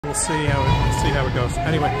we'll see how it goes.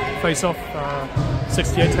 Anyway, face off.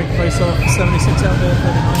 68 take the face off. 76 out there.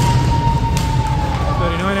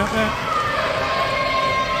 39 out there.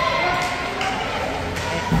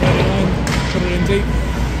 39. Put it in deep.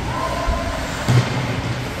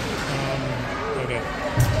 Okay.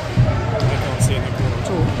 I can't see in that corner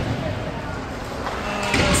at all.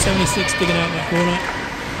 76 digging out in that corner.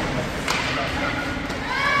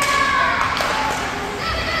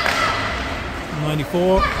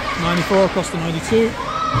 94 across the 92 into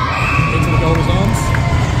the goalie's arms.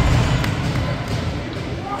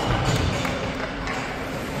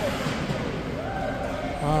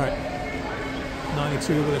 Alright,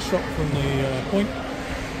 92 with a shot from the point.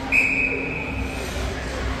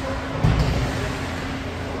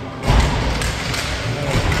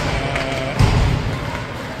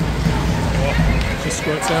 Just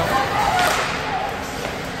squirts out.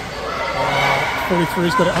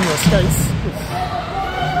 43's got it under her skates.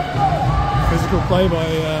 Physical play by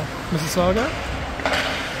Mississauga.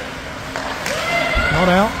 Not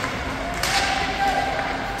out.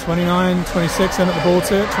 29, 26 in at the ball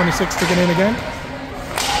tip. 26 sticking in again.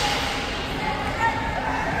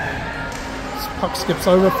 Puck skips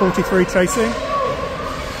over. 43 chasing.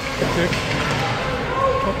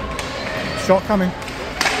 Shot coming.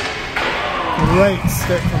 Great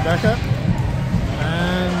stick from Becker.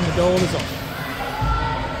 And the goal is off.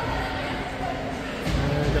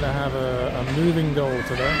 Have a moving goal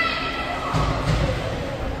today.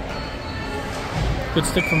 Good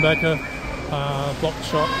stick from Becker, blocked the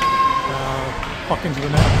shot, puck into the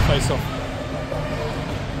net, face off.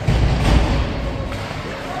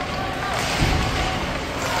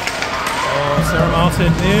 Oh, Sarah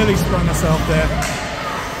Martin nearly sprung herself there.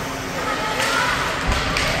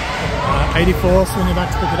 84, swinging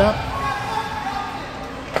back to pick it up.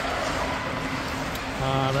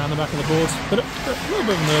 Around the back of the boards, but a little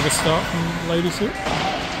bit of a nervous start from the ladies here.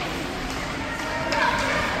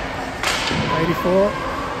 84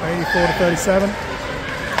 to 37.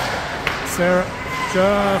 Sarah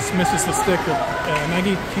just misses the stick of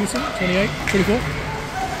Maggie Hewson, 28, 24.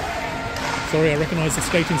 Sorry, I recognise the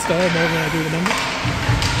skating style more than I do the number. I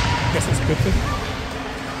guess it's a good thing.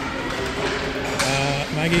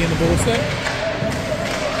 Maggie in the ball set.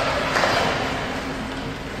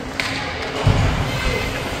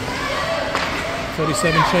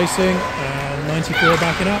 37 chasing, 94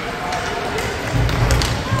 backing up.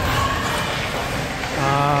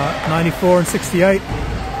 94 and 68.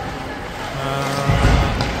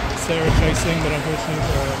 Sarah chasing, but unfortunately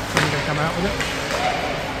couldn't going to come out with it.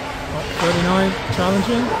 39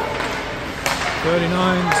 challenging.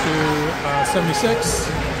 39 to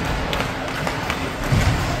 76.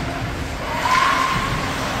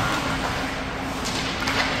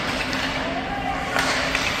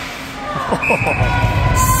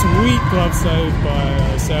 Sweet glove save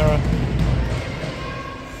by Sarah.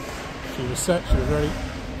 She was set, she was ready,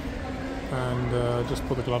 and just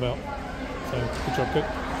pulled the glove out. So good job, good.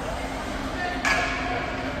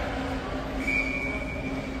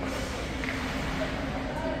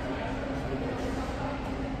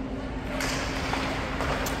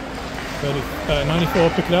 .94,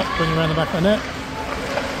 pick it up, bring it around the back of the net.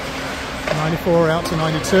 94 out to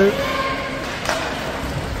 92.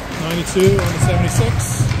 92 on the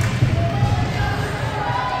 76.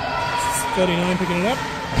 39 picking it up.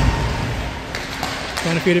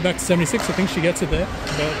 Trying to feed it back to 76. I think she gets it there,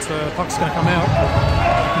 but puck's going to come out.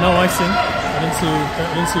 No icing. I didn't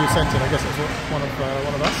see who sent it. I guess it was one of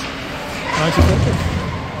us.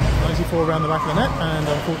 94 around the back of the net, and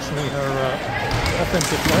unfortunately her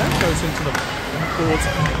offensive player goes into the boards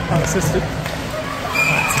unassisted.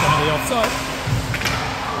 That's going to be offside.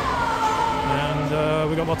 And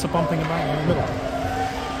we got lots of bumping and banging in the middle.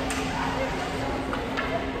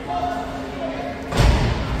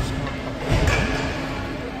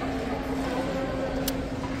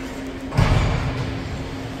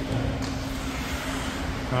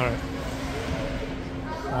 All right.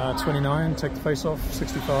 29, take the face off.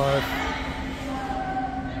 65.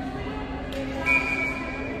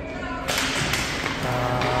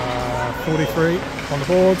 43 on the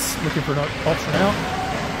boards, looking for an option out.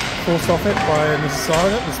 Forced off it by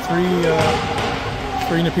Mississauga. There's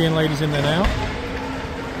three Nepean ladies in there now.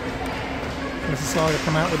 Mississauga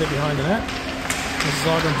come out with it behind the net.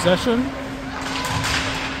 Mississauga in possession.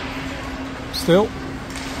 Still.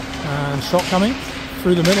 And shot coming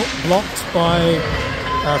through the middle, blocked by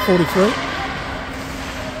 43.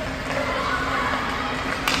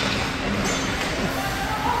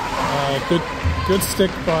 Good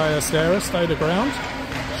stick by Sarah, stayed her ground.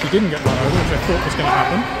 She didn't get run over, which I thought was going to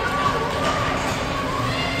happen.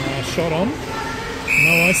 Shot on.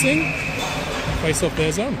 No icing. Face off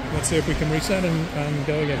their zone. Let's see if we can reset and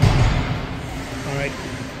go again. Alright.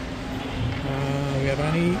 We have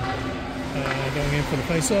Annie going in for the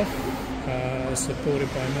face off. Supported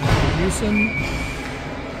by Matthew Hewson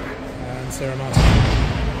and Sarah Martin.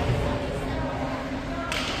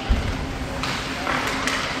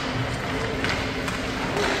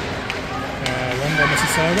 One by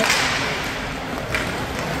Mississauga.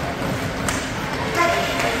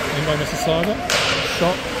 In by Mississauga.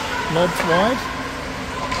 Shot lobs wide.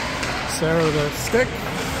 Sarah with a stick.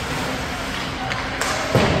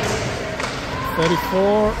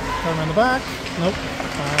 34. Come around the back. Nope.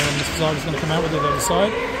 Mississauga's going to come out with it the other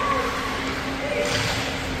side.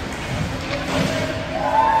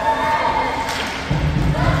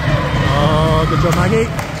 Oh, good job, Maggie.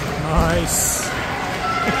 Nice.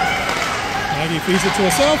 Maggie feeds it to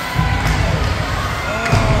herself.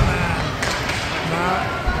 Oh man,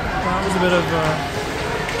 that was a bit of a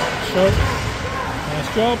show.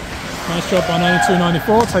 Nice job by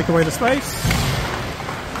 92-94. Take away the space.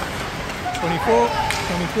 24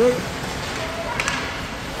 coming through.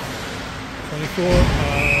 24,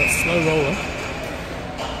 slow roller,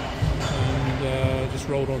 and just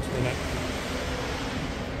rolled onto the net.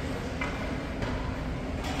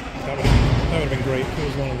 That would have been great. It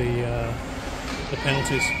was one of the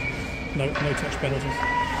penalties, no touch penalties.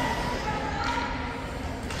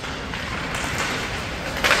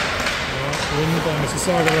 Win by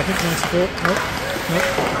Mississauga, I think. Nice support.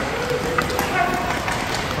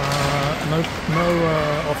 No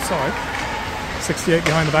offside. 68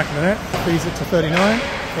 behind the back of the net, feeds it to 39.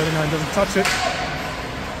 39 doesn't touch it.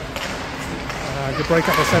 Good break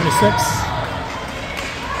up by 76.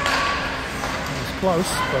 It was close,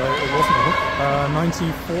 but it wasn't a hook.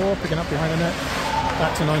 94 picking up behind the net.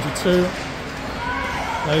 Back to 92.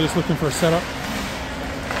 Ladies looking for a setup.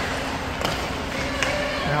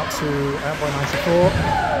 Out by 94.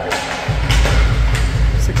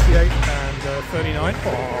 68 and 39. Oh,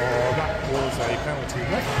 that was a penalty.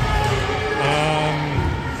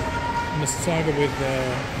 Mississauga with 9.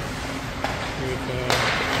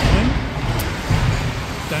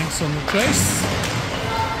 Danks on the chase.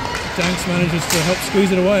 Danks manages to help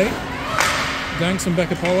squeeze it away. Danks and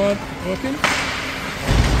Becca Pollard working.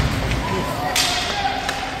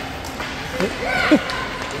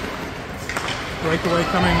 Breakaway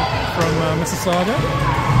coming from Mississauga.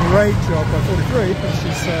 Great job by 43, but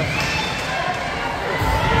she's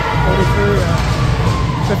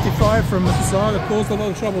 55 from Mississauga. Caused a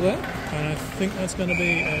lot of trouble there, and I think that's going to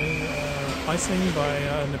be a icing by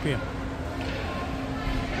Nepean.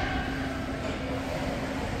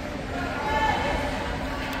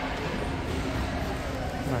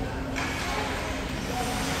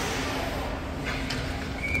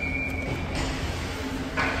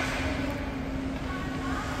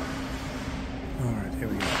 Alright, here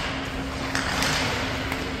we go.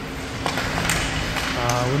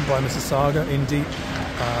 Win by Mississauga in deep.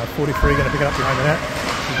 43 going to pick it up behind the net.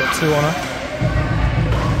 We've got 2 on her.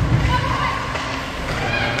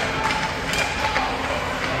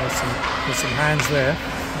 There's some hands there.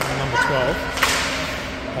 Number 12.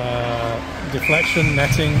 Deflection,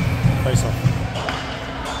 netting, face off.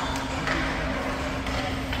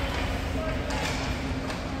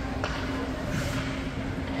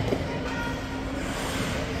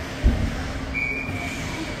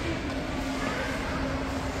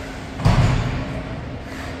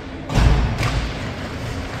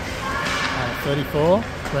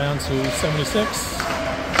 Round to 76,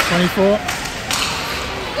 24,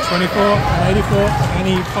 24, and 84, and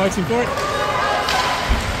he fighting for it.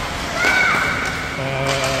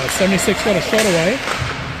 76 got a shot away.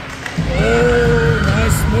 Oh,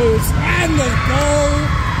 nice moves, and the goal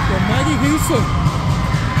for Maggie Hewson.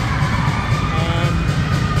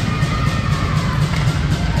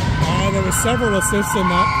 There were several assists in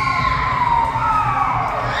that.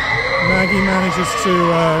 Maggie manages to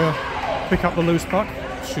pick up the loose puck.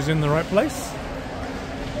 She's in the right place.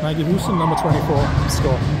 Maggie Hewson, number 24,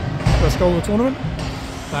 score. First goal of the tournament.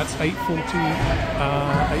 That's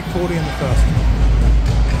 8:40 in the first.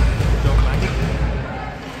 Good job, Maggie.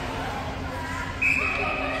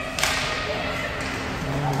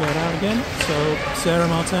 And we go it out again. So Sarah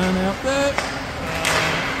Martin out there.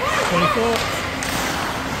 24.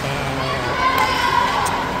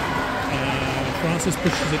 Francis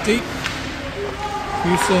pushes it deep.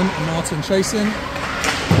 Hewson and Martin chasing.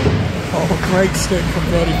 Oh, great stick from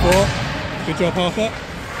 34. Good job, Harper.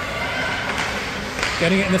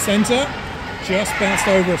 Getting it in the centre. Just bounced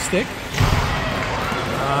over a stick.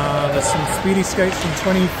 There's some speedy skates from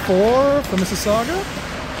 24 for Mississauga.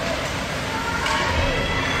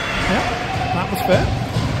 Yeah, that was fair.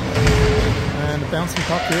 And a bouncing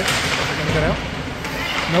puck here. Are they going to get out?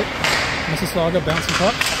 Nope. Mississauga bouncing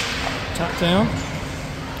puck. Tap down.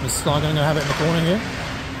 Mississauga going to have it in the corner here.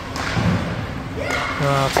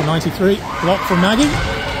 To 93. Block from Maggie.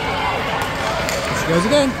 There she goes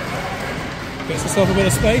again. Gets herself a bit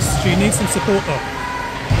of space. She needs some support though.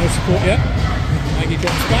 No support yet. Maggie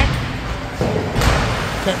drops back.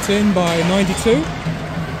 Kept in by 92.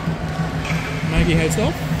 Maggie heads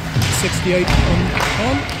off. 68 on.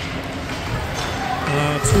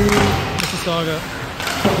 To Mississauga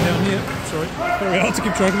down here. Sorry, very hard to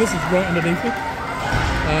keep track of this. It's right underneath it.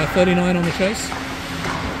 39 on the chase.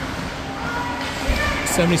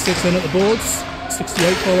 76 in at the boards.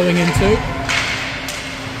 68 following in too.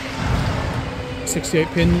 68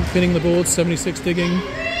 pinning the boards. 76 digging.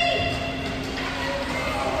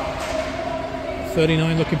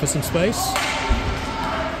 39 looking for some space.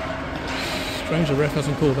 Strange the ref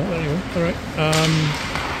hasn't called that, but anyway, alright.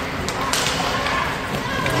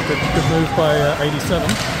 Good move by 87.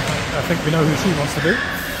 I think we know who she wants to be.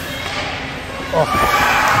 Oh.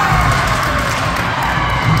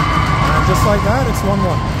 And just like that, it's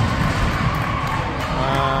 1-1.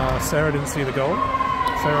 Sarah didn't see the goal.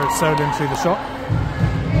 Sarah didn't see the shot.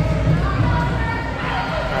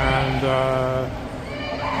 And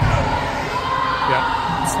yeah,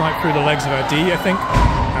 sniped through the legs of her D, I think.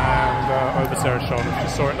 Over Sarah's shoulder. She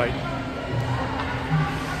saw it late.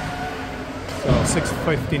 So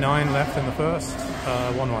 6:59 left in the first.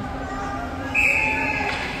 1-1.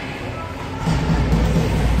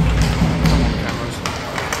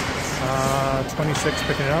 26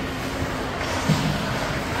 picking it up.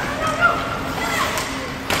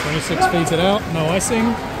 26 feeds it out. No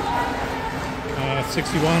icing.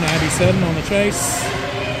 61 Abby Seddon on the chase.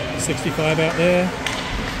 65 out there.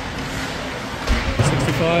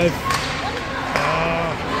 65.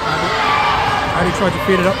 Addy tried to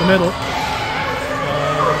feed it up the middle.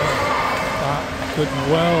 That could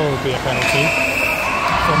well be a penalty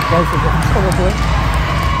from both of them, probably.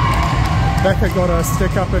 Becca got her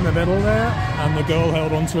stick up in the middle there, and the girl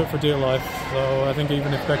held onto it for dear life. So I think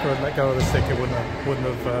even if Becca had let go of the stick, it wouldn't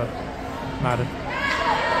have mattered.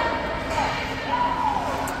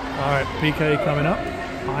 All right, PK coming up.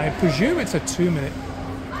 I presume it's a 2-minute.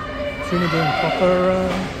 Assume we're doing proper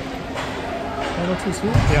penalties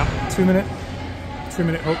here. Yeah, 2-minute.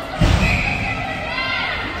 2-minute hook.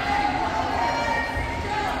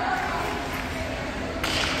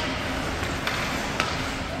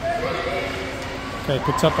 Okay,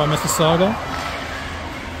 picked up by Mississauga.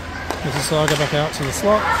 Mississauga back out to the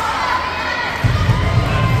slot.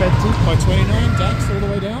 And fed deep by 29. Dax all the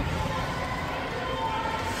way down.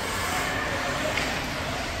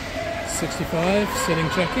 65, sitting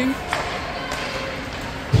checking.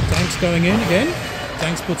 Danks going in again.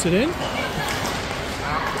 Danks puts it in.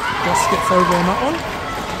 Just skips over on that one.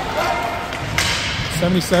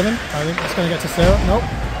 77, I think that's going to get to Sarah. Nope.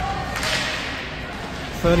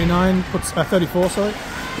 39 puts, 34, sorry.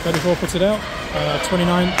 34 puts it out.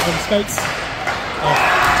 29 over skates.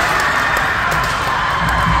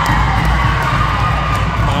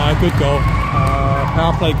 Good goal.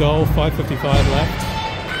 Power play goal, 5:55 left.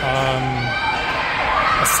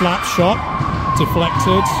 A slap shot,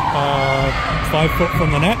 deflected, 5 foot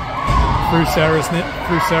from the net. Through Sarah's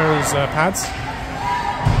pads.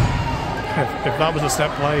 If that was a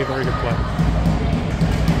set play, very good play.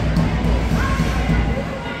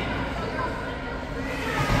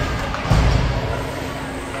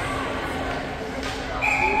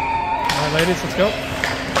 All right, ladies, let's go.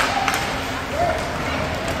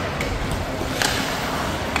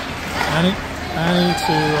 Annie to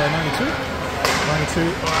 92.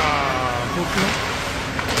 92.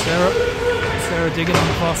 Sarah digging on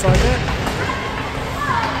the far side there.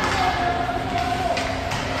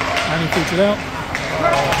 Annie feeds it out.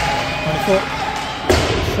 24.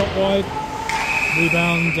 Shot wide.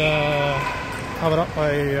 Rebound covered up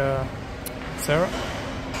by Sarah.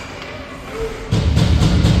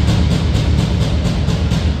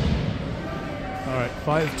 Alright,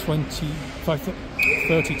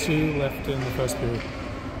 5:32 left in the first period.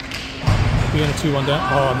 Being a 2-1 down.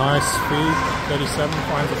 Oh, nice feed. 37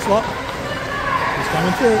 finds a slot. He's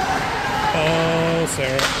coming through. Oh,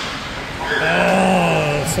 Sarah.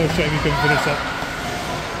 Oh, so shame you couldn't finish that.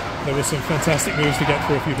 There were some fantastic moves to get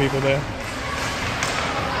through a few people there.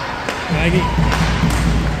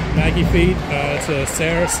 Maggie feed to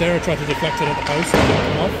Sarah. Sarah tried to deflect it at the post and knocked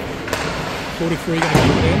him off. 43 going to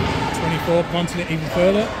keep it in. 24 punting it even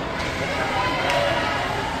further.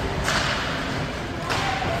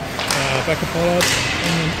 Becca Pollard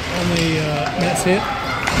on the nets hit.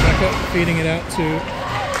 Becca feeding it out to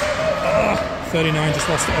 39 just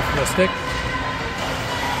lost it off of their stick.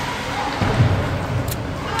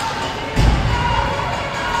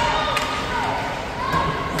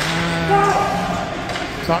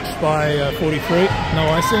 Touched by 43, no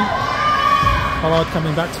icing. Pollard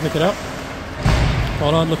coming back to pick it up.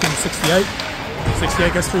 Pollard looking 68.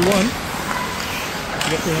 68 gets through one. Did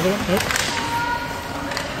you get through another one? Nope.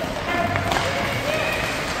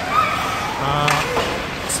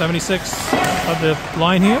 76 of the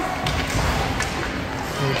line here.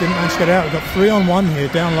 We didn't manage to get out. We've got 3 on 1 here,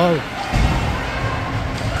 down low.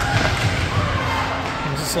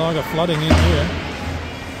 Mississauga flooding in here.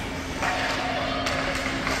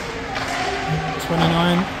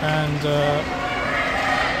 29 and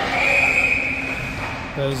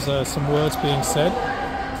there's some words being said.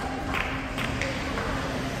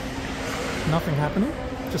 Nothing happening,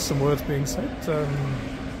 just some words being said.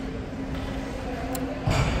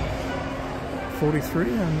 43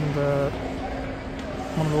 and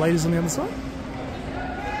one of the ladies on the other side.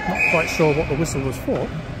 Not quite sure what the whistle was for,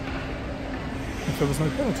 if there was no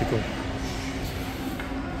penalty call.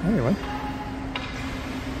 Anyway.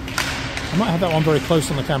 I might have that one very close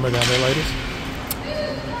on the camera down there, ladies.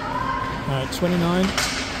 Alright, 29.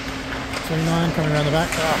 29 coming around the back.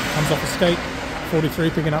 Comes off the skate. 43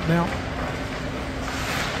 picking up now.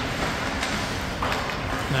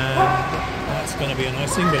 And that's going to be an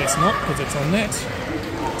icing, but it's not because it's on net.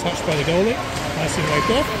 Touched by the goalie. Icing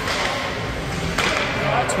wiped off.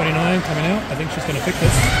 29 coming out. I think she's going to pick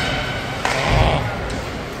this.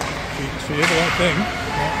 She did the right thing.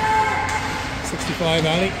 Yeah. 65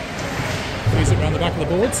 Ali. Squeeze it around the back of the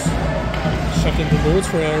boards. Shoved into the boards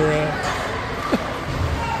for her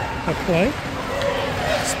play.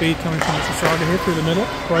 Speed coming from Mississauga here through the middle.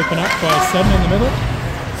 Broken up by 7 in the middle.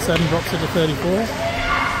 7 drops it to 34.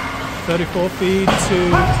 34 feed to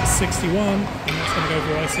 61. And that's going to go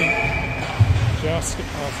for icing. Just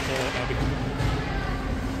after Abby.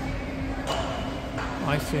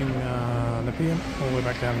 Icing Nepean all the way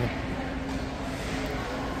back down here.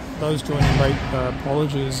 Those joining late,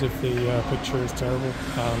 apologies if the picture is terrible.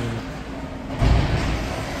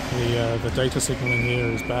 The data signaling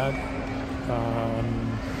here is bad.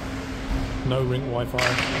 No Rink Wi-Fi.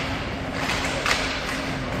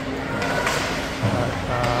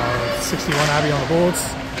 61 Abby on the boards.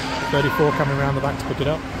 34 coming around the back to pick it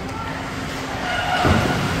up.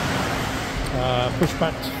 Pushed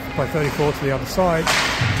back by 34 to the other side.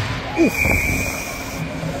 Oof.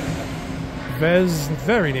 Vez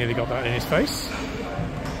very nearly got that in his face.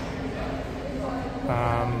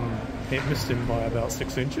 It missed him by about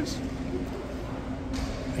 6 inches.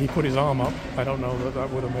 He put his arm up. I don't know that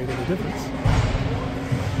that would have made any difference.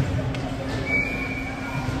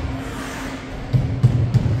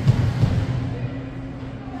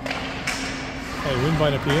 Okay, win by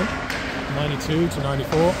Nepean. 92 to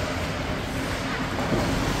 94.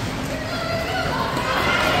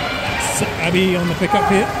 So Abby on the pickup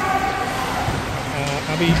here.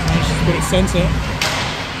 Abby managed to put it centre.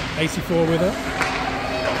 84 with her.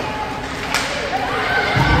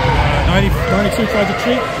 92 tried to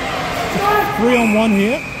cheat. 3 on 1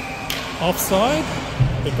 here. Offside.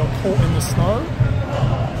 It got caught in the snow.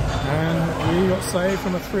 And we got saved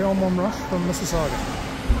from a 3 on 1 rush from Mississauga.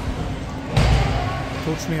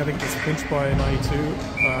 Unfortunately, I think it's pinched by 92.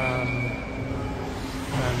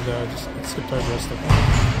 And just skipped over us.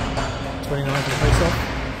 29 for the face-off.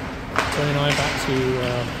 29 back to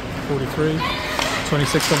 43,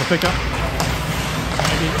 26 on the pickup,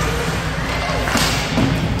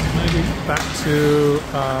 maybe back to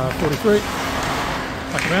 43,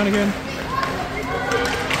 back around again.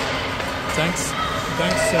 Thanks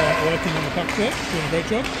working on the puck there, doing a great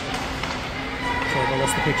job. Sorry if I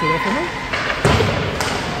lost the picture there for me.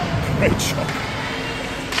 Great shot.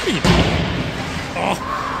 Oh,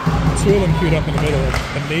 2 of them queued up in the middle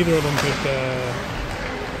and neither of them could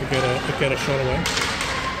get a shot away.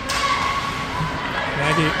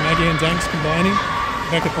 Maggie and Danks combining.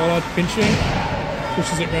 Rebecca Pollard pinching.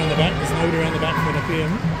 Pushes it round the back. There's nobody around the back for Nepean.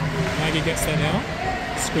 Maggie gets there now.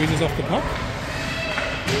 Squeezes off the puck.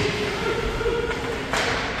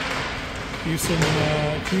 Hewson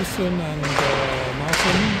and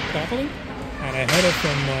Martin battling. And a header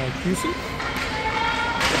from Hewson.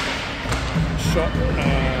 Shot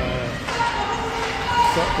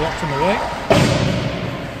blocked in the way.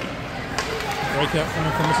 Breakout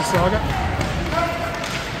coming from Mississauga.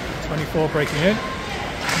 24 breaking in.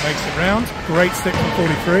 Makes it round. Great stick from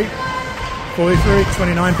 43. 43,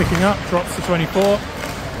 29 picking up. Drops to 24. 24.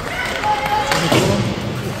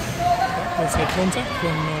 That's head contact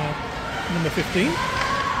from number 15.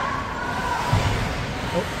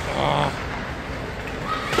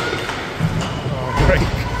 break.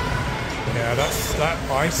 Yeah, that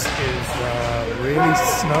ice is really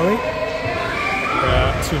snowy.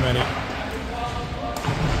 Yeah, too many.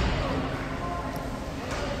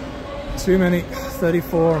 Too many.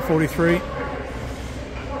 34 and 43.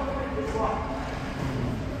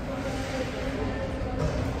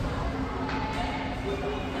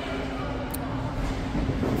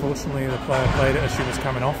 Unfortunately, the player played it as she was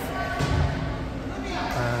coming off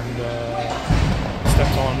and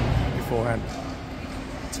stepped on beforehand.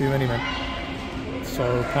 Too many men.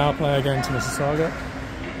 So power play again to Mississauga.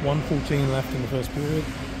 1:14 left in the first period.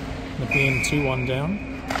 Nepean 2-1 down.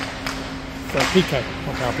 So PK,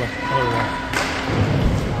 not power play.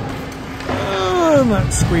 And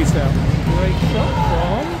that's squeezed out. Great shot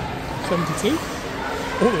from 72.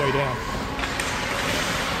 All the way down.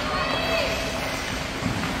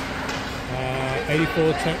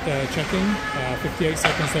 84 checking, 58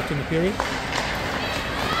 seconds left in the period.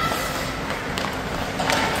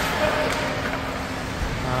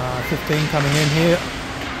 Uh, 15 coming in here.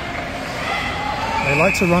 They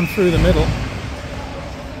like to run through the middle.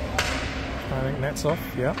 I think net's off,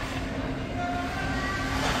 yeah.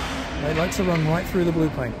 They like to run right through the blue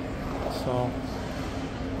plane. So,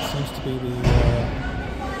 seems to be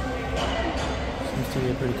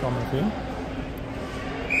a pretty common theme.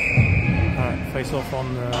 Alright, face off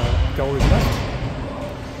on the goalie's left.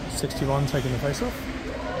 61 taking the face off.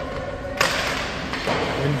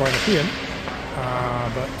 Win by Nepean,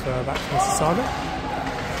 but back to Mississauga.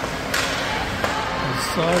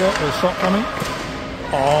 Mississauga, there's a shot coming.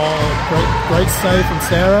 Oh, great save from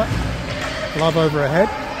Sarah. Love over her head.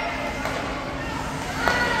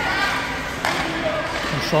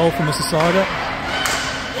 Control from Mississauga.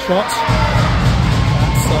 Shot.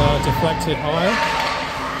 That's deflected high.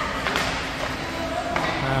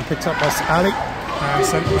 Picked up by Ali and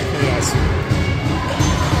sent back to the ice.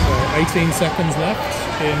 So 18 seconds left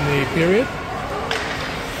in the period.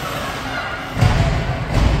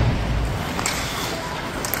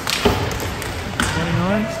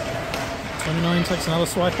 Twenty-nine takes another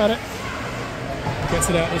swipe at it. Gets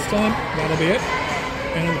it out this time. That'll be it.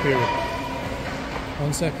 End of the period.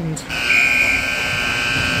 1 second.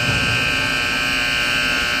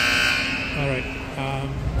 Alright.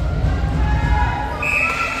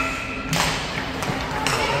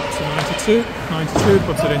 92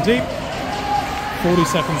 puts it in deep. 40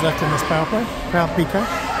 seconds left in this power play. Power PK.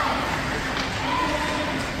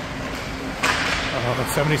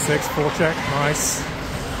 76 forecheck. Nice.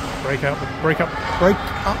 Break up the breakout.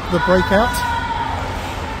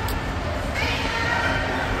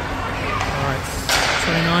 Alright,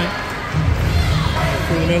 29.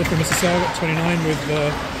 Through the middle for Mississauga. 29 with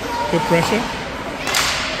good pressure.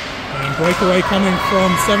 And breakaway coming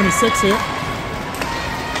from 76 here.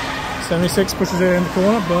 76 pushes it in the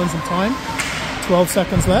corner, burns some time. 12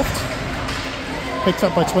 seconds left. Picked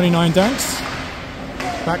up by 29 Danks.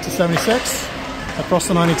 Back to 76. Across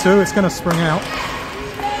the 92, it's going to spring out.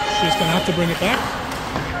 She's going to have to bring it back.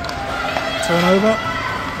 Turnover.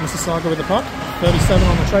 Mississauga with the puck. 37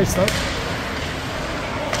 on the chase though.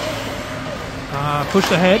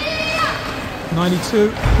 Pushed ahead.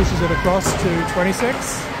 92 pushes it across to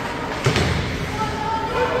 26.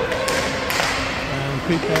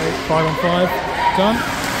 PK, 5-on-5, done.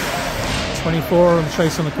 24 on the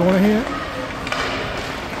chase on the corner here.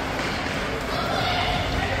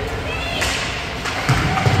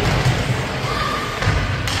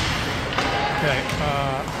 Okay,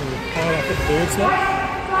 we'll pile up at the board slot.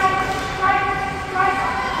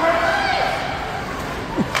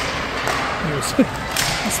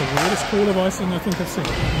 That's the weirdest call of icing I think I've seen.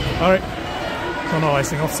 Alright, well, not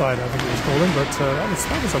icing, offside I think it was calling, but that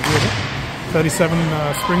was a weird one. 37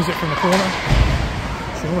 springs it from the corner.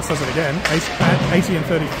 She almost does it again. 80 and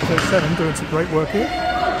 37 doing some great work here.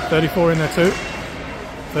 34 in there too.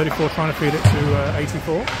 34 trying to feed it to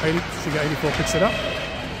 84. 84 picks it up.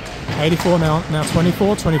 84 now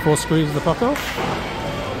 24. 24 squeezes the puck off.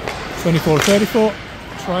 24 to 34.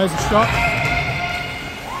 Tries a shot.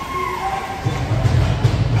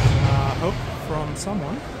 Hope from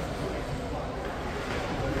someone.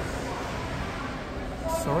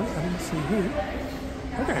 Sorry, I didn't see who.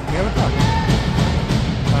 Okay, we have a puck.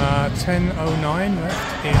 10:09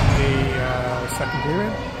 left in the second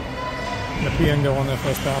period. Nepean go on their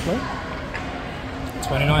first power play.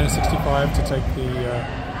 29 and 65 to take the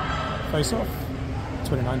face-off.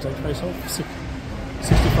 29 take face-off.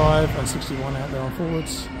 65 and 61 out there on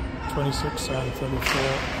forwards. 26 and 34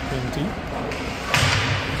 in deep.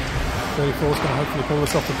 34 is going to hopefully pull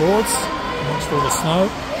this off the boards amongst all the snow.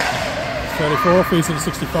 34 feeds into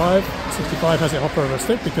 65. 65 has it hop over a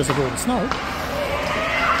stick because of all the snow.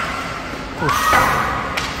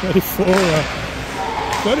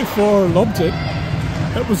 34 lobbed it.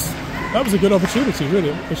 That was a good opportunity,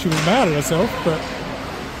 really. She was mad at herself, but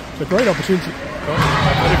it's a great opportunity.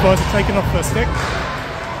 35 are taken off her stick.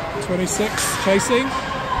 26 chasing.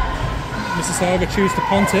 Mississauga choose to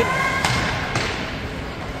punt it.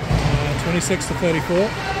 26 to 34.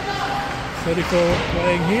 34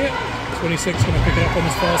 playing here. 26 going to pick it up on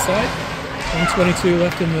this far side. 1:22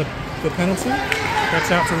 left in the penalty.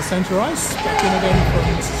 Gets out to the centre ice. Back in again from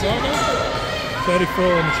Mississauga. 34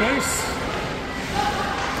 on the chase.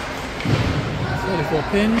 34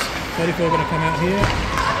 pinned. 34 going to come out here.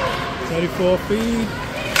 34 feed.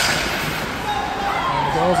 And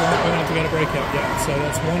the goals aren't going to get a breakout yet. So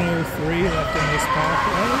that's 1:03 left in this power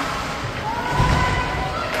play.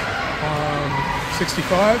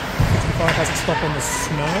 65. 65 has a stop on the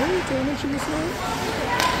snow. Did I mention the snow?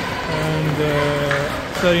 And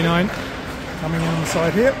 39 coming in on the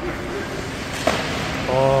side here.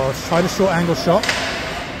 Oh, tried a short angle shot.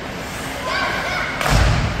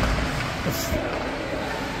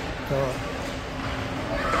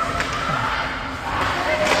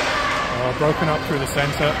 Broken up through the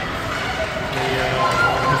centre. The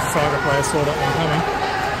Mississauga player saw that one coming.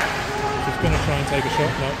 She's going to try and take a shot.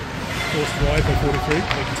 No. Forced wide by 43.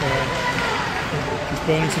 She's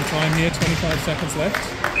burning some time here. 25 seconds left.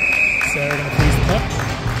 Sarah going to freeze the puck.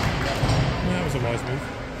 That was a wise move.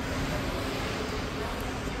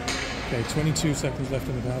 Okay, 22 seconds left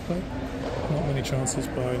in the power play. Not many chances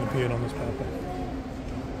by Nepean on this power play.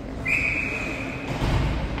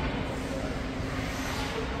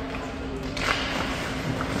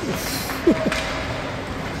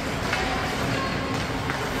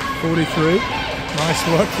 .43. Nice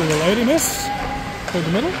work through the lady miss. Through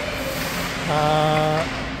the middle.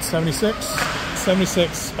 76.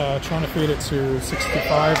 76 trying to feed it to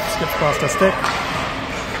 65. Skips past her stick.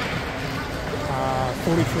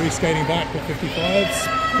 43 skating back with 55.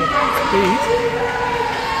 Speed.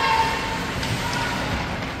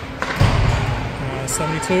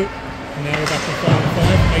 72. And now we're back to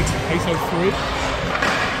 5-5. 8:03.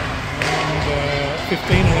 And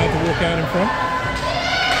 15 allowed to walk out in front.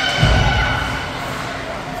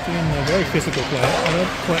 A very physical player. I don't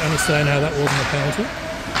quite understand how that wasn't a penalty.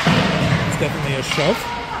 It's definitely a shove.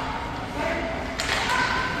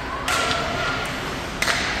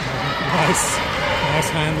 Nice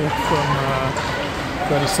handle from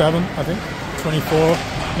 37, I think. 24,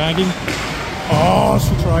 Maggie. Oh,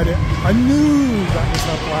 she tried it. I knew that was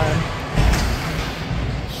her plan.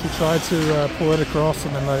 She tried to pull it across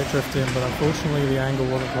and then let it drift in, but unfortunately the angle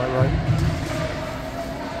wasn't quite right.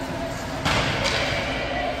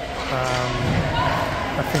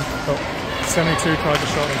 I think 72 tried the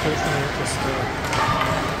shot, unfortunately it just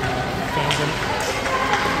found in.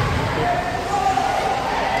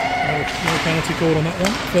 No penalty called on that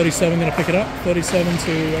one. 37 going to pick it up. 37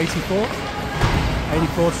 to 84.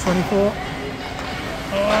 84 to 24.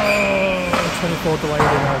 Oh, 24 delayed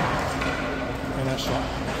in that shot.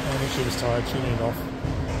 I think she was tired. She needed off.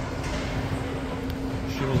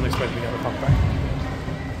 She wasn't expecting to get the puck back.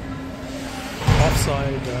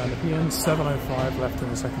 Offside Nepean, 7:05 left in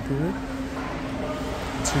the second period.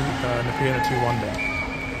 Nepean a 2-1 down.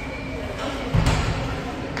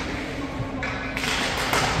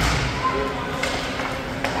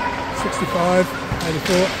 .65,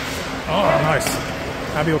 84. Oh, nice.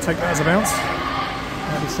 Abby will take that as a bounce.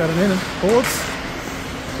 Abby set it in and boards.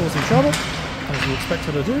 Causing trouble, as you expect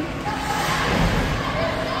her to do.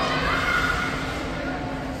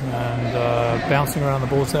 And bouncing around the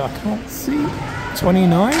boards there, I can't see.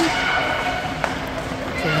 29.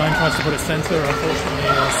 29 tries to put it centre, unfortunately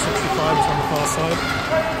 65 is on the far side.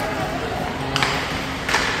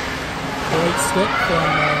 Great stick from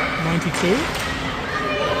 92.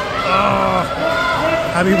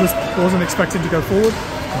 Abby wasn't expecting to go forward.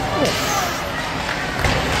 Oh.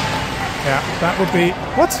 Yeah, that would be...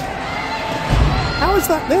 What? How is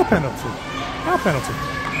that their penalty? Our penalty.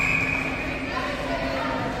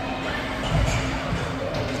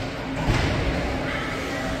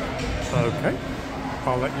 Okay,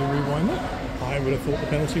 I'll let you rewind that. I would have thought the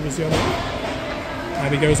penalty was the other way.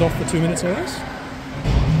 Abby goes off for 2 minutes or less.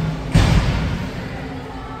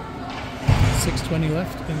 6:20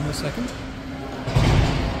 left in the second.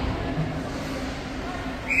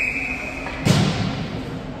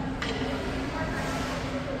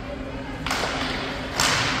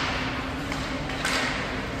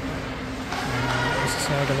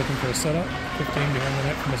 Mississauga looking for a setup. 15 behind the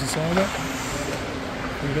net for Mississauga.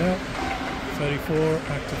 Feed out. 34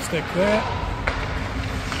 active stick there.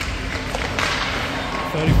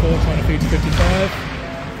 34 trying to feed to 55.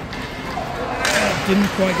 Didn't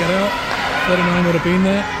quite get out. 39 would have been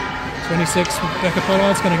there. 26, Becca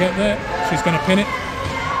Pollard's going to get there. She's going to pin it.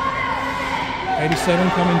 87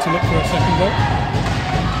 coming to look for a second goal.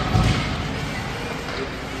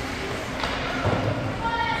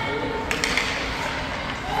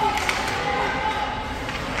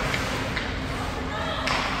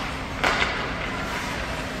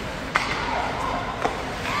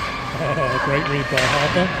 Oh, great read by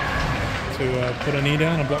Harper to put a knee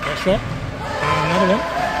down and block that shot. And another one.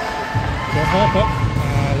 Got Harper.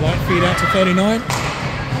 Light feed out to 39.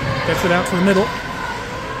 Gets it out to the middle.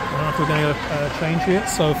 I don't know if we're going to get a change here.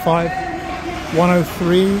 So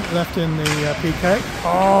 1:03 left in the PK.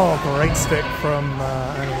 Oh, great stick from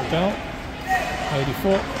Annie Liddell.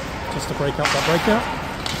 84. Just to break up that breakout.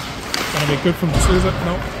 Going to be good from D'Souza.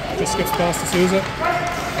 Nope. Just skips past D'Souza.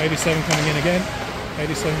 87 coming in again.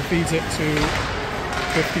 87 feeds it to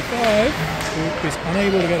 55, who is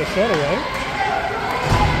unable to get a shot away.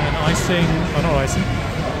 And icing, oh not icing,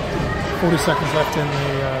 40 seconds left in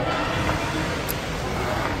the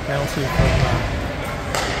penalty from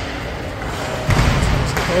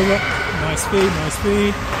over. Nice feed, nice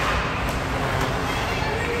feed.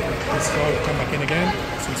 This guy will come back in again,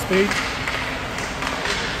 some speed.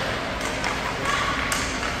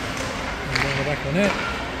 And going to the back of the net.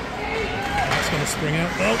 Going to spring out.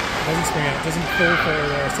 Well, doesn't spring out. Doesn't fall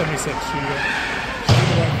for 76. She did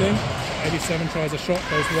the right thing. 87 tries a shot,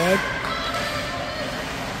 goes wide.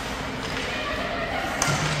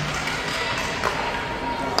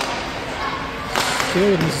 Still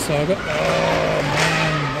with Mississauga. Oh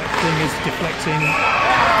man, that thing is deflecting.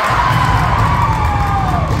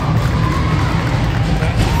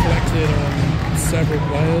 That deflected on several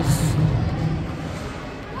players.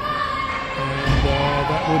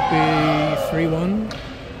 That would be 3-1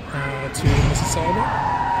 to Mississauga.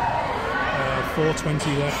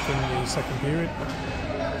 4:20 left in the second period.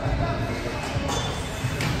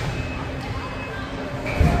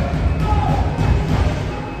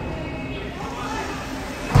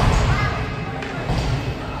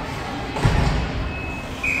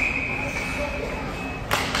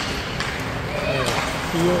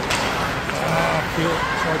 Field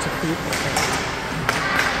tried to feed.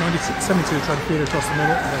 72 tried to feed across the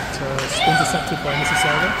middle, but intercepted by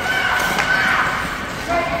Mississauga.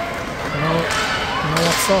 No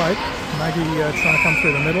offside. Maggie trying to come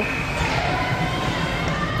through the middle.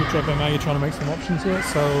 Good job by Maggie trying to make some options here.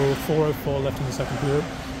 So 4:04 left in the second period.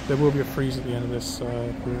 There will be a freeze at the end of this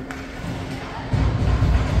period.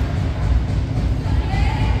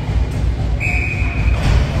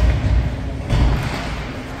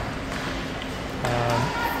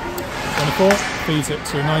 Feeds it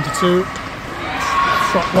to 92.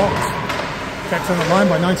 Shot blocked. Kept on the line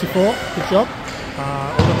by 94. Good job.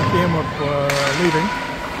 All the Nepean were leaving,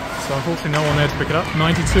 so unfortunately no one there to pick it up.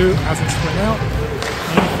 92 hasn't split out.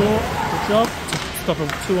 94. Good job. Stop a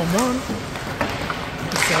 2-on-1.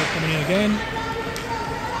 This guy coming in again.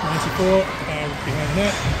 94 behind the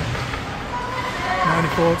net.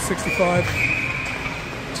 94. 65.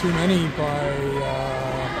 Too many by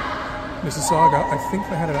Mississauga. I think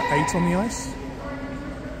they had it at 8 on the ice.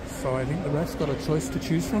 So I think the ref's got a choice to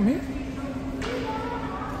choose from here.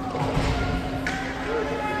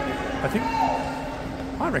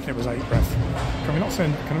 I reckon it was 8, ref. Can we not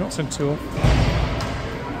send 2 off?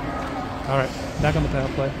 Alright, back on the power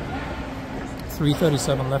play.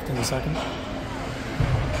 3:37 left in the second.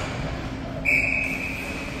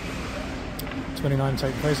 29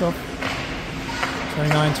 take the face off.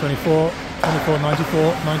 29, 24. 24,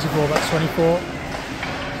 94, 94, that's 24.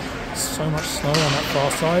 So much snow on that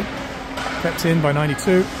far side. Kept in by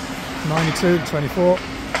 92. 92 to 24.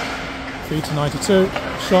 Feed to 92.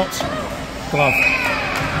 Shot. Glove.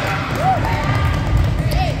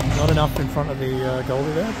 Not enough in front of the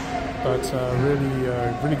goalie there, but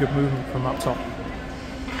really good movement from up top.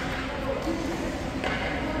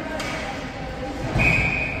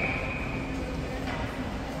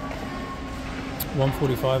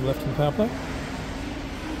 .145 left in the power play.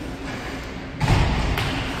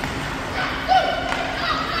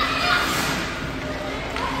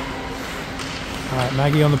 Alright,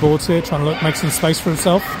 Maggie on the boards here, trying to make some space for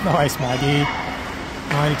himself. Nice, Maggie.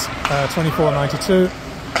 24, 92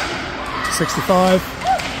 to 65.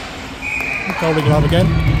 Goalie glove again.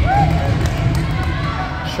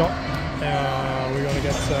 Shot. We're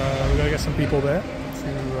gonna get some people there to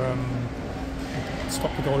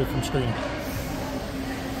stop the goalie from screening.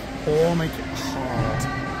 Or make it hard.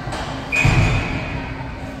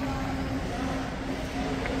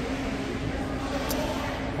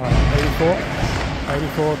 Alright,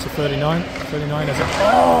 84 to 39. 39 has it.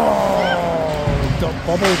 Oh! Got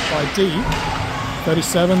bobbled by D.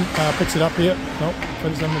 37 picks it up here. Nope,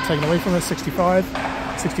 37 taken away from us. 65.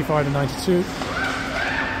 65 to 92.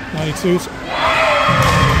 92.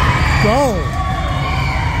 Goal!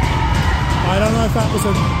 I don't know if that was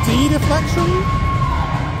a D deflection.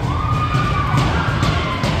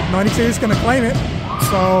 92 is going to claim it.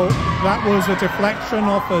 So that was a deflection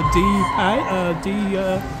off a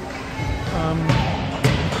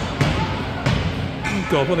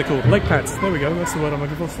God, what are they called? Leg pads. There we go. That's the word I'm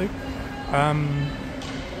looking for, Steve.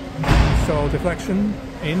 So deflection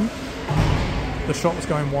in. The shot was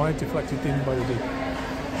going wide, deflected in by the D.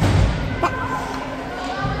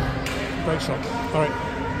 Great shot. All right,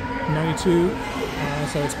 92.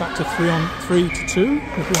 So it's back to 3 to 2.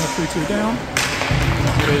 If we want a 3-2 down,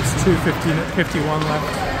 there's 2:51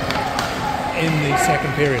 left in the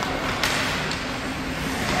second period.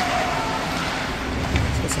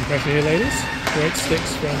 Let's get some pressure here, ladies. Great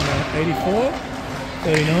sticks from 84,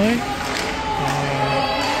 39.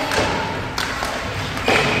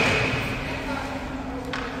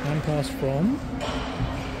 One pass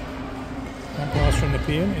from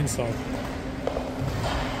Nepean inside.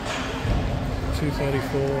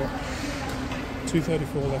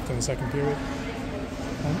 2:34 left in the second period.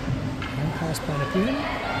 One pass by Nepean.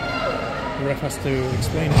 The ref has to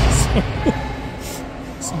explain this.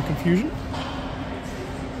 Some confusion.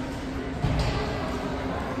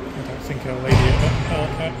 I don't think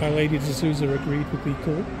Our Lady de Souza agreed with the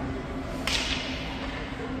call.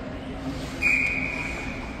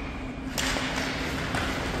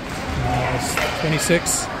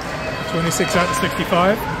 26 out to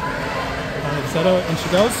 65. And she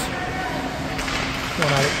does. Go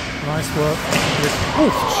on, Ali. Nice work.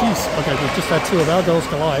 Oh, jeez. Okay, we've just had two of our girls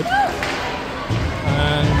collide.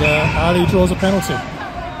 And Ali draws a penalty.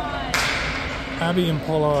 Abby and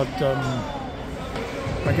Pollard,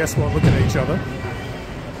 I guess, were looking at each other.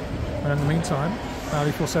 And in the meantime,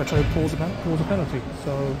 Ali Forsetto pulls a penalty.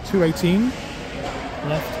 So 2:18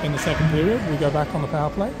 left in the second period. We go back on the power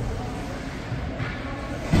play.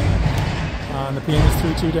 And the Nepean is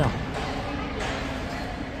 3-2 down.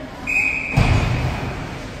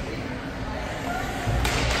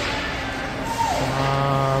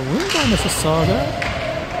 Win by Mississauga. I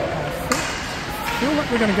feel like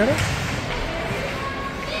we're going to get it.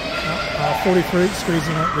 43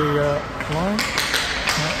 squeezing at the line.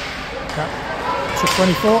 To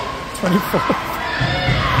 24.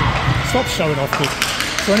 Stop showing off, kid.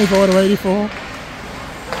 24 to 84.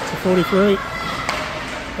 To 43.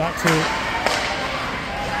 Back to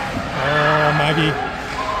Maggie.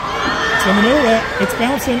 It's in the middle there. It's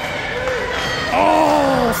bouncing.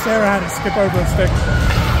 Oh, Sarah had it skip over a stick.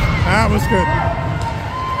 That was good.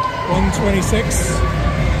 1:26.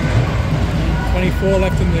 24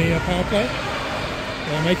 left in the power play.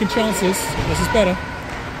 They're making chances. This is better.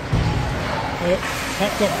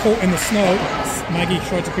 Puck got caught in the snow. Maggie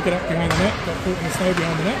tried to pick it up behind the net. Got caught in the snow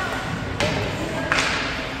behind the net.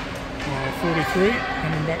 43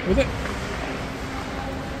 coming back with it.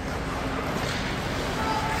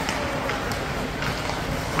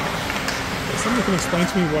 Somebody can explain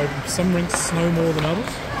to me why some rinks snow more than others.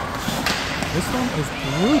 This one is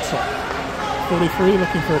brutal. 43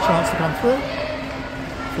 looking for a chance to come through.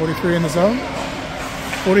 43 in the zone.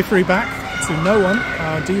 43 back to no one.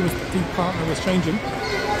 D partner was changing.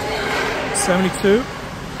 72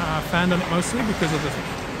 fanned on it mostly because of the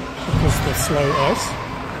slow ice.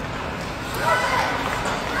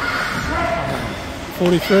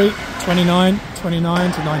 43, 29 to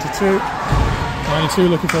 92. 92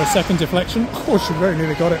 looking for a second deflection. Oh, she very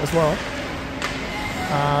nearly got it as well.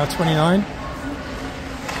 29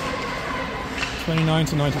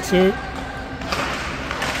 to 92.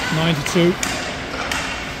 92.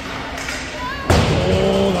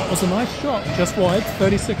 Oh, that was a nice shot. Just wide.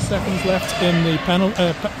 36 seconds left in the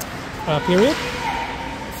period.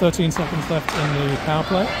 13 seconds left in the power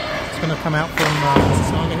play. It's going to come out from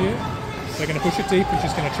Mississauga here. They're going to push it deep, which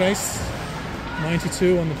is going to chase.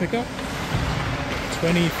 92 on the pickup.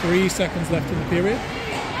 23 seconds left in the period.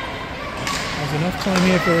 There's enough time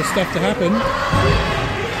here for stuff to happen.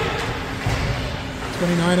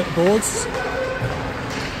 29 at the boards.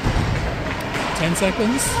 10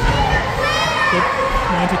 seconds. Good.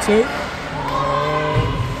 92.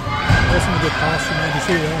 Wasn't a good pass from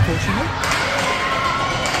 92 there, unfortunately.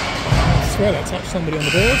 I swear that touched somebody on the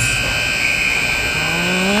boards.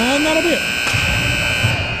 And that'll be it.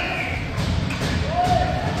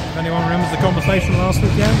 If anyone remembers the conversation last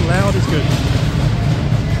weekend, loud is good.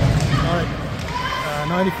 Alright.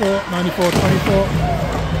 94, 24.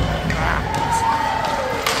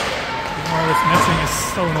 Oh, this messing is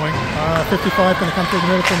so annoying. 55 going to come through the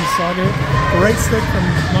middle from the Saga. Great stick from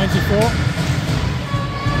 94.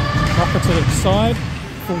 Upper to the side,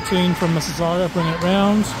 14 from Mississauga, bring it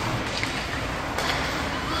round.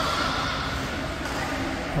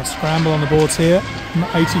 A scramble on the boards here,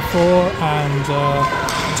 84 and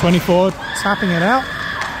 24, tapping it out.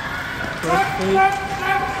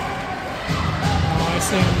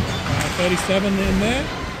 Icing 37 in there,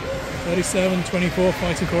 37, 24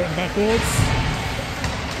 fighting for it in backboards.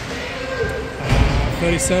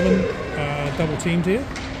 37 double teamed here,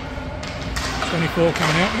 24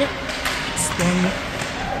 coming out with it, sprung,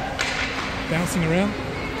 bouncing around,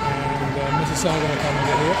 and Mississauga going to come and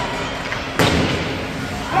get here.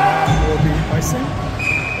 Will be icing.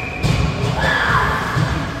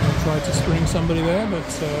 I tried to spring somebody there,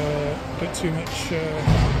 but a bit too much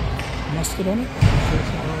mustard on it.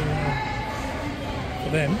 For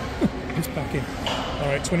them, it's back in.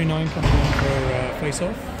 Alright, 29 coming on for face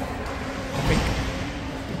off. I think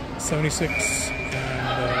 76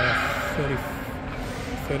 and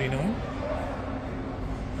 39.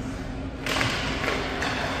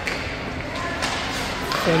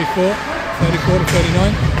 34 to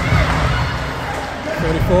 39.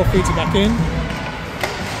 34 feeds it back in.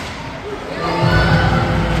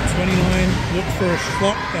 29 looked for a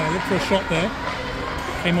shot there.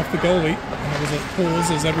 Came off the goalie, and there was a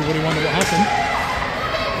pause as everybody wondered what happened.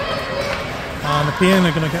 Nepean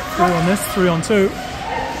are going to get through on this, 3 on 2.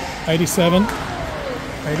 87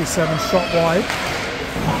 shot wide.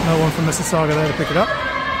 No one from Mississauga there to pick it up.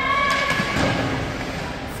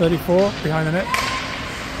 34 behind the net.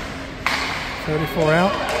 34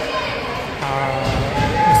 out.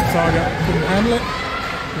 Mississauga couldn't handle it.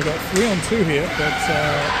 We've got 3 on 2 here, but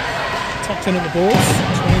tucked in at the boards.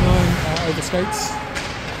 29 over skates.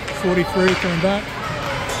 43 coming back.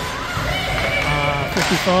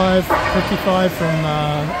 55 from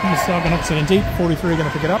Mississauga knocks it in deep. 43 going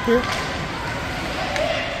to pick it up here.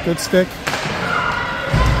 Good stick.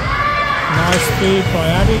 Nice feed by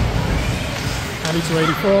Addy. Addy to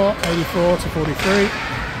 84. 84 to 43.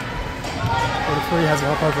 43 has a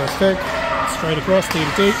hop over a stick. Straight across, D to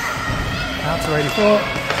deep. Out to 84.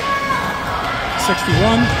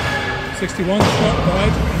 61. 61 shot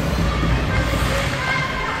wide.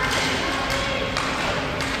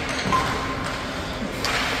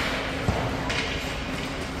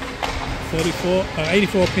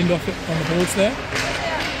 84 pinned off it on the boards there.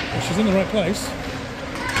 She's in the right place.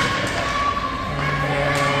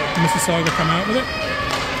 And Mississauga come out with it.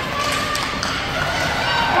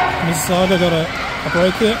 Mississauga got a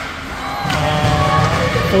break here.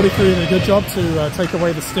 43 did a good job to take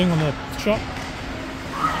away the sting on the shot.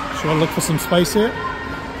 She's got to look for some space here.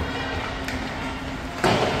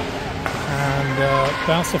 And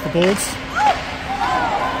bounced off the boards.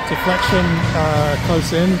 Deflection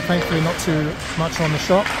close in, thankfully not too much on the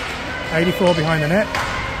shot. 84 behind the net.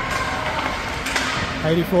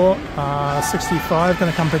 84, 65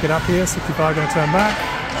 going to come pick it up here. 65 going to turn back.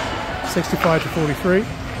 65 to 43.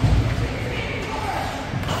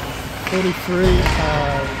 43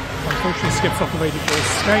 unfortunately skips off of 84's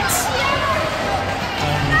skates.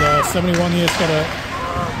 And 71 years got a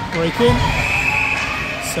break in.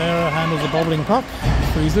 Sarah handles a bobbling puck,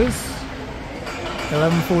 freezes.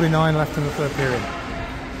 11:49 left in the third period.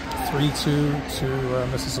 3-2 to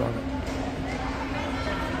Mississauga.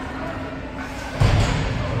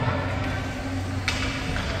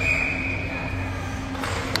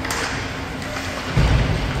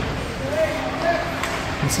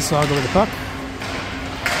 Mississauga with the puck.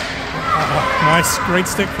 Nice, great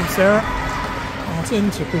stick from Sarah Martin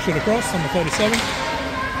to push it across on the 37.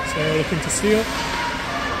 Sarah looking to steal.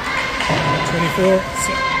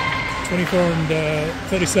 24 and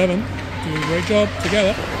 37 do a great job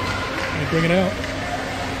together and bring it out.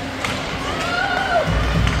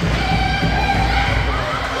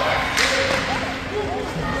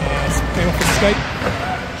 Came off the skate,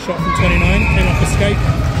 shot from 29, came off the skate,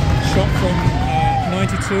 shot from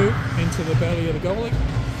 92 into the belly of the goalie,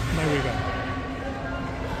 no rebound.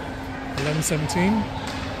 11:17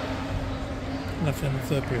 left in the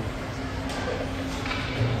third period.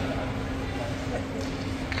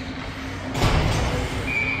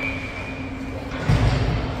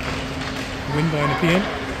 Win by Nepean,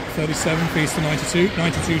 37 feeds to 92,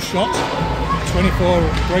 92 shot, 24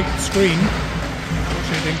 great screen,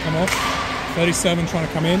 unfortunately didn't come off, 37 trying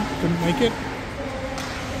to come in, couldn't make it,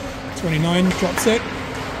 29 drops it,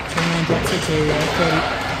 29 drops it to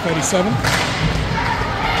 37,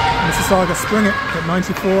 Mississauga spring it at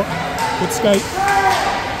 94, good skate,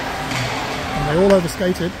 and they all over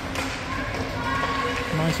skated,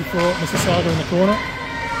 94 Mississauga in the corner,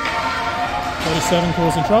 37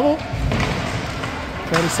 causing trouble.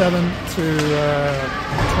 37 to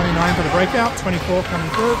 29 for the breakout, 24 coming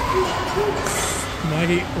through.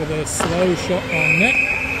 Maggie with a slow shot on net.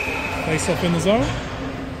 Face off in the zone.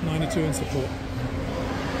 92 in support.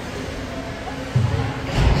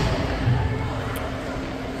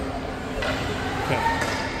 Okay.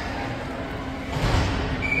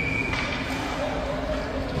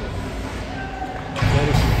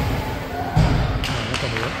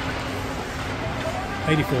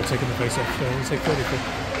 84 taking the face off, so we'll say 34.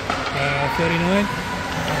 39,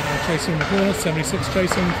 chasing in the corner, 76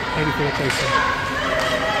 chasing, 84 chasing.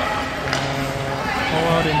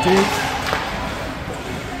 Hard indeed.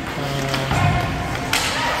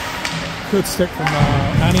 Good stick from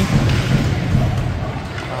Annie.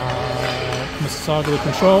 Mississauga with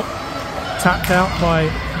control. Tapped out by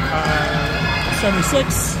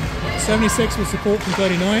 76. 76 with support from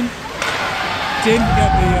 39. Didn't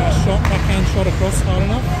get the backhand shot across hard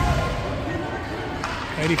enough.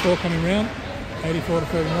 84 coming round. 84 to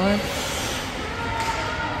 39.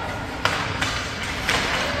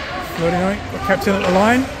 39 kept in at the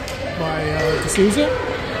line by D'Souza.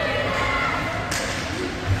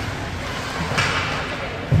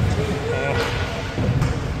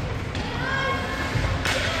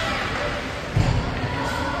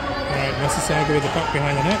 Alright, Mississauga with the puck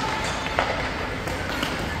behind the net.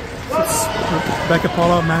 Rebecca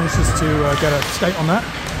Pollard manages to get a skate on that.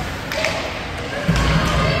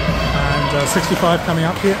 And 65 coming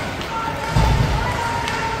up here.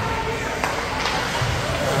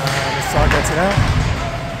 This side gets it out.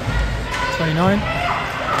 29.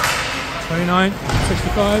 29.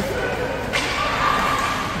 65.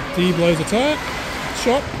 D blows a tire.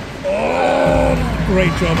 Shot. Oh,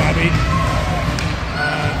 great job, Abby.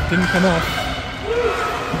 Didn't come off.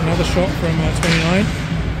 Another shot from 29.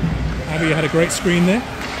 Abby had a great screen there.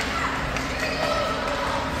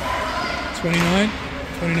 29.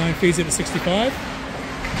 29 feeds it to 65.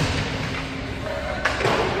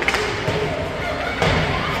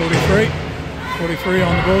 43. 43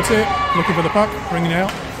 on the ball tip. Looking for the puck. Bringing it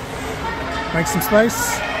out. Makes some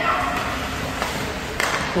space.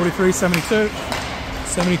 43, 72.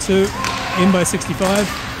 72 in by 65.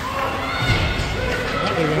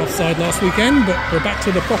 That would have been offside last weekend, but we're back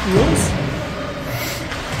to the proper rules.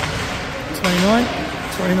 29,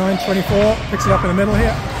 29, 24, picks it up in the middle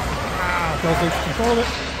here. Girls lose control of it.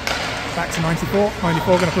 Back to 94,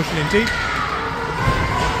 94 going to push it in deep.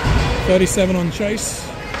 37 on chase.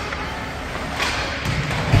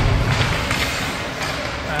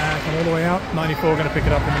 And come all the way out. 94 going to pick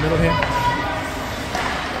it up in the middle here.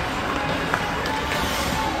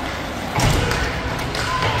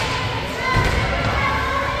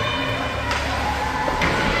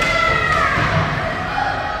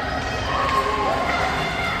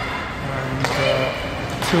 And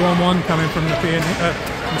 2-on-1 coming from Nepean,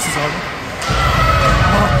 Mississauga.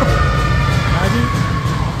 Maggie,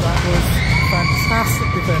 that was fantastic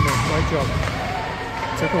defending, great job.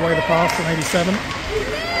 Took away the pass from 87.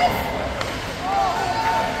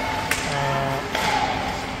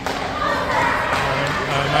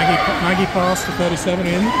 Maggie passed to 37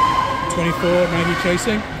 in, 24 Maggie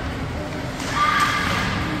chasing.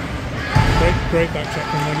 Great back check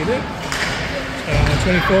from Maggie there.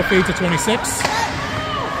 24 feed to 26.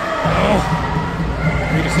 Oh,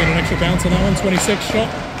 we just need an extra bounce on that one. 26 shot,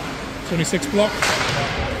 26 block.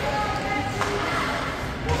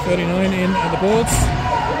 39 in at the boards.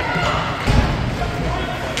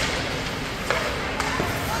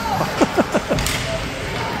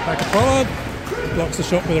 Back to Pollard. Blocks the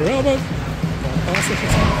shot with her elbow.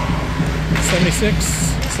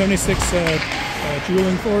 76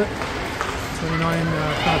 dueling for it. 29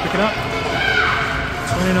 trying to pick it up.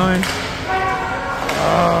 29.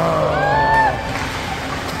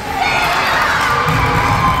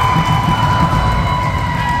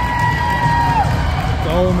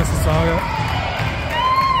 Goal, Mississauga.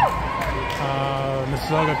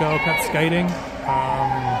 Mississauga girl kept skating.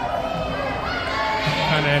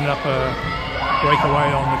 Kind of ended up a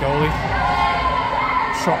breakaway on the goalie.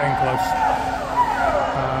 Shot in close.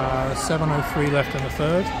 7:03 left in the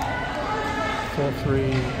third.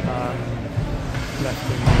 4-3 left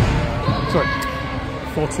in the... sorry.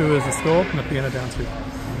 4-2 is the score. Nepean down 2.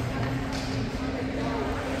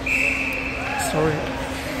 Sorry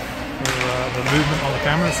for the movement on the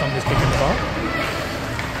camera. Somebody's kicking the ball.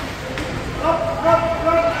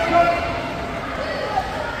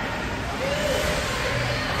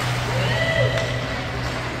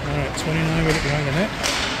 Alright, 29 with it behind the net.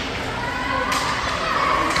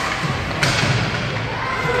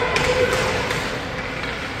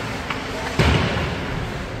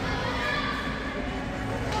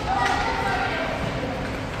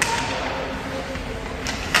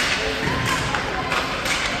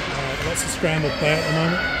 scramble play at the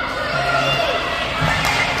moment.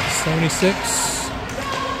 Stoney 6,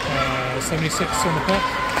 76 on the puck.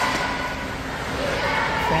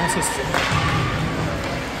 Francis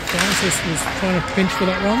was trying to pinch for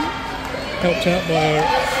that run, helped out by a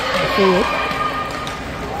forward.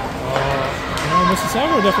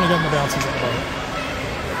 Mississauga are definitely getting the bounces at the moment.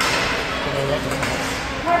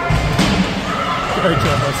 Great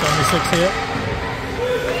job by 76 here,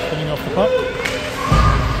 getting off the puck.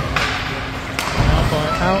 Now by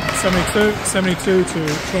out, 72 to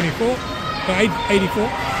 24,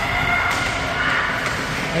 84.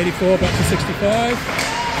 84 back to 65.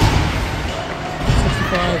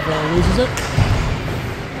 65 loses it.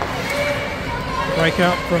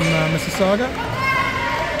 Breakout from Mississauga.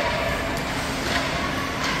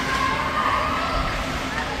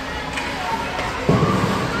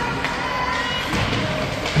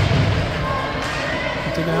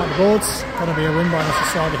 Digging out the boards. Going to be a win by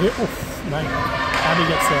Mississauga here. Oof, man. Abby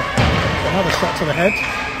gets another shot to the head.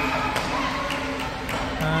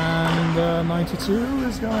 And 92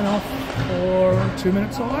 is going off for 2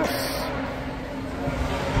 minutes or less.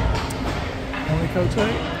 Only Cote.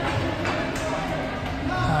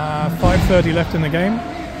 5:30 left in the game.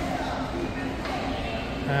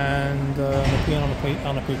 And Nepean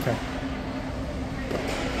on a PK.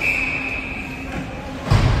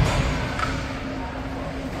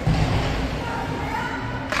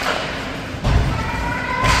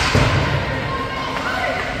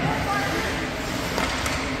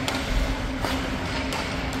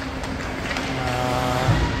 Uh,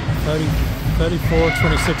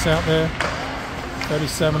 34-26 out there.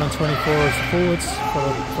 37 and 24 as forwards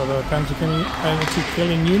for the penalty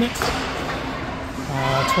killing unit.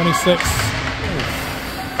 26.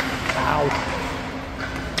 Ow.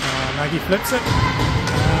 Maggie flips it.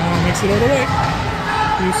 Makes it all the way.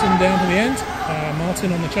 Houston down to the end.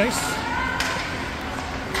 Martin on the chase.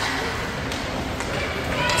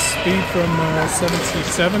 Speed from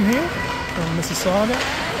 77 here from Mississauga.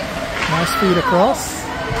 Nice feed across.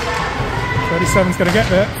 37's going to get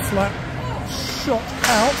there. Flat shot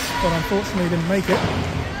out, but unfortunately didn't make it.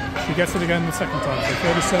 She gets it again the second time. So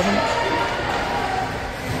 37.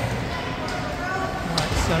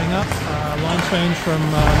 Right, setting up. Line change from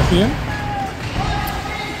Nepean.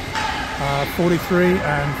 43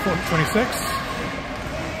 and 26.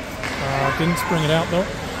 Didn't spring it out though.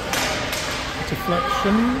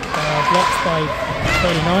 Deflection. Blocked by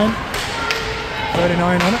 39.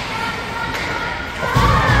 39 on it.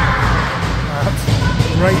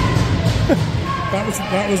 Great.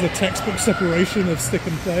 That was a textbook separation of stick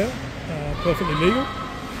and player. Perfectly legal.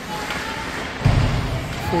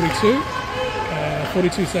 42.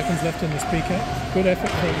 42 seconds left in this PK. Good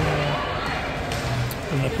effort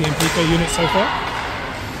from the PK unit so far.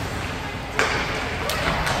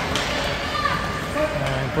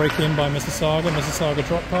 Break in by Mississauga. Mississauga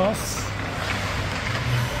drop pass.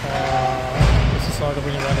 Mississauga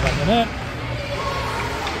bring it around the back of the net.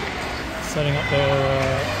 Setting up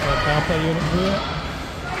their power play unit here.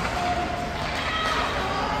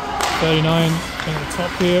 39 in the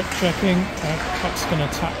top here, checking. Puck's going to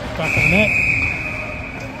tap back on net.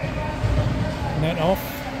 Net off.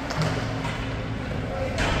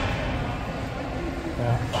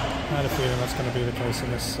 Yeah, I had a feeling that's going to be the case in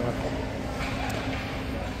this.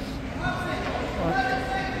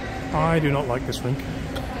 I do not like this rink.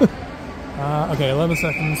 Okay, 11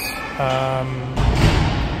 seconds.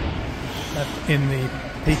 Left in the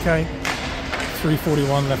PK,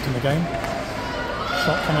 3:41 left in the game.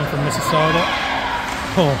 Shot coming from Mississauga.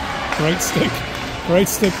 Oh, great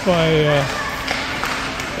stick by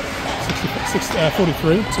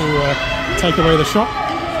 43 to take away the shot.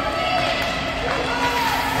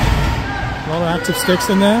 A lot of active sticks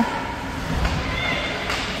in there.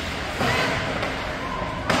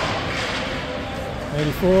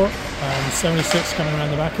 And 76 coming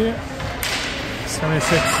around the back here.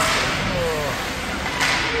 76.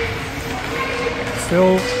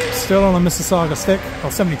 Still on the Mississauga stick. Oh,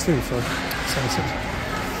 72, sorry. 76.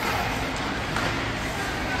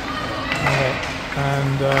 Okay.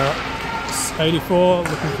 And 84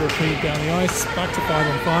 looking for a feed down the ice. Back to 5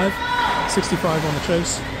 on 5. 65 on the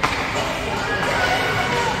chase.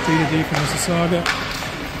 D to D from Mississauga.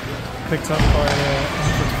 Picked up by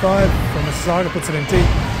 55 from Mississauga. Puts it in deep.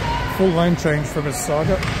 Full line change for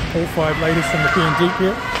Mississauga. All 5 ladies from the Nepean deep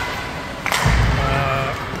here.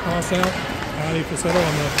 Pass out. Ali for settle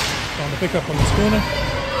on the pickup on this corner.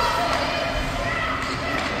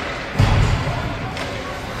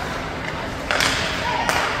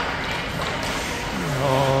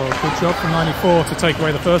 Oh, good job from 94 to take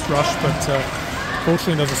away the first rush, but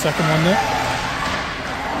fortunately there's a second one there.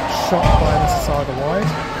 Shot by Mississauga wide.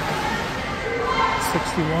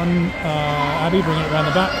 61, Abby bringing it around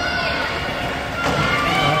the back.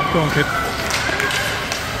 Go on, kid.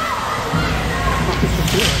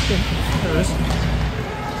 There it is.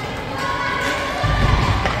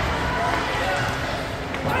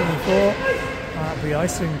 24. The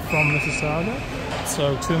icing from Mississauga.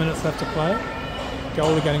 So 2 minutes left to play.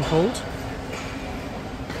 Goal getting pulled.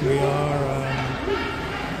 We are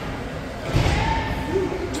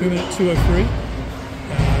 2 minute 2:03.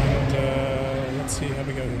 And let's see how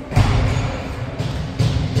we go here.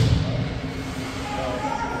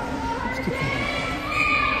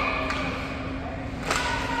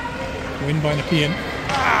 Win by Nepean.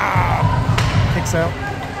 Kicks out.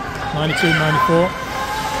 92-94.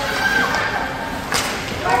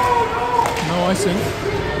 No icing.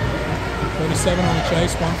 37 on the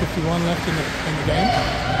chase. 1:51 left in the game.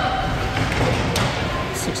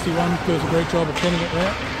 61 does a great job of pinning it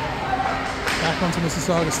there. Back onto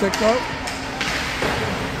Mississauga stick though.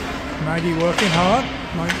 Maggie working hard.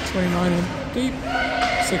 29 in deep.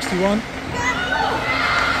 61.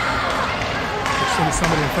 There's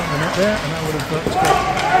somebody in front of the net there, and that would have scored.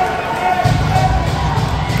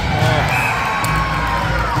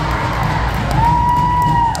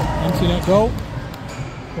 Empty net goal,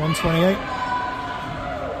 128.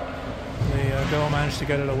 The goal managed to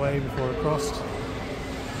get it away before it crossed.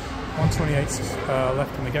 128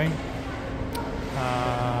 left in the game.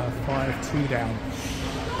 5-2 down.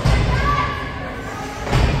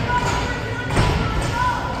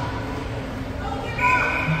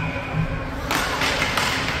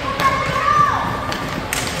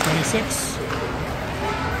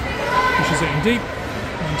 Pushes it in deep.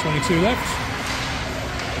 122 left.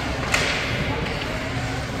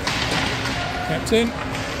 Kept in.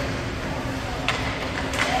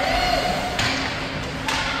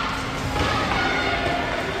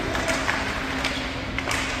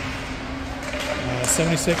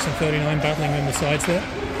 76 and 39 battling in the sides there.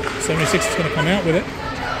 76 is going to come out with it.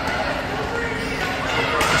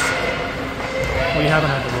 We haven't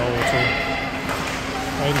had the roll at all.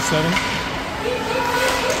 87.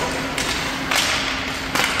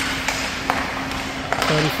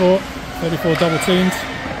 34 double teamed.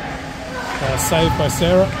 Saved by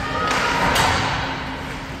Sarah.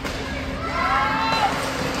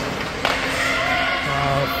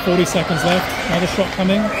 40 seconds left. Another shot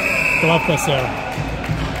coming. Glove by Sarah.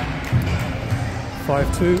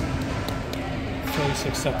 5-2.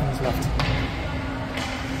 36 seconds left.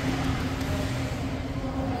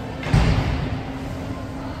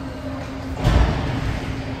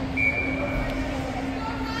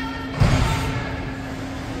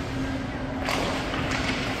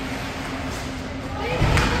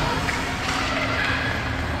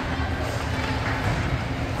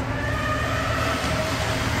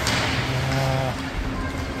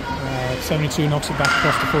 Uh, 72 knocks it back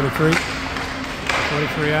across to 43.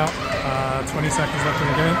 43 out. 20 seconds left in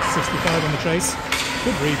the game. 65 on the chase.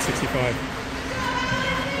 Good read, 65.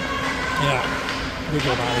 Yeah, good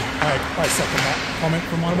job, Ali. I second that comment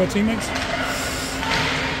from one of our teammates.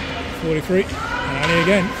 43. And Ali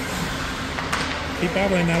again. Keep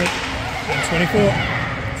battling, Ali. And 24.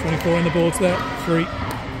 24 on the boards there. 3,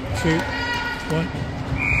 2, 1.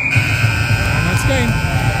 And that's game.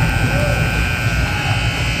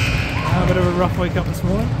 A bit of a rough wake up this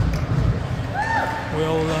morning.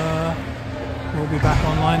 We'll be back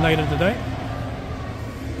online later today.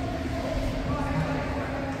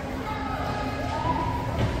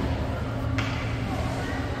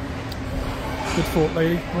 Good fought,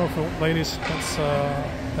 lady. Well fought, ladies.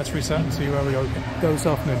 Let's reset and see where we go this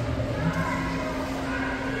afternoon.